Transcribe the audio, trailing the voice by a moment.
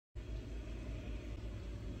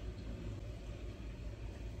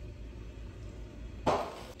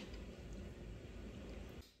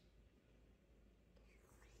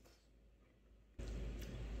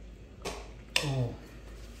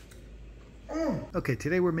Okay,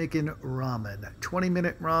 today we're making ramen.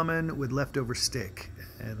 20-minute ramen with leftover steak.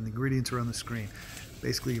 And the ingredients are on the screen.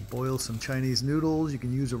 Basically, you boil some Chinese noodles. You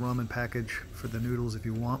can use a ramen package for the noodles if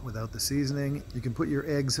you want without the seasoning. You can put your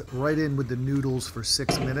eggs right in with the noodles for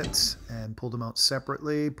 6 minutes and pull them out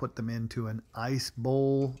separately. Put them into an ice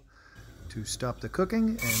bowl to stop the cooking,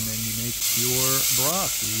 and then you make your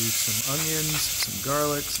broth. You use some onions, some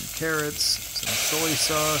garlic, some carrots, some soy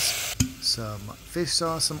sauce, some fish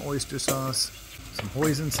sauce, some oyster sauce, some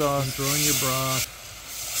hoisin sauce. Throw in your broth.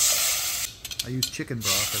 I use chicken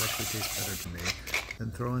broth, that actually tastes better to me.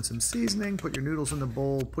 Then throw in some seasoning, put your noodles in the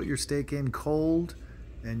bowl, put your steak in cold,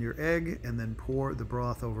 and your egg, and then pour the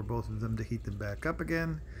broth over both of them to heat them back up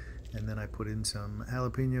again. And then I put in some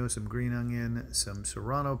jalapeno, some green onion, some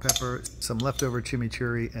serrano pepper, some leftover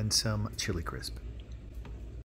chimichurri, and some chili crisp.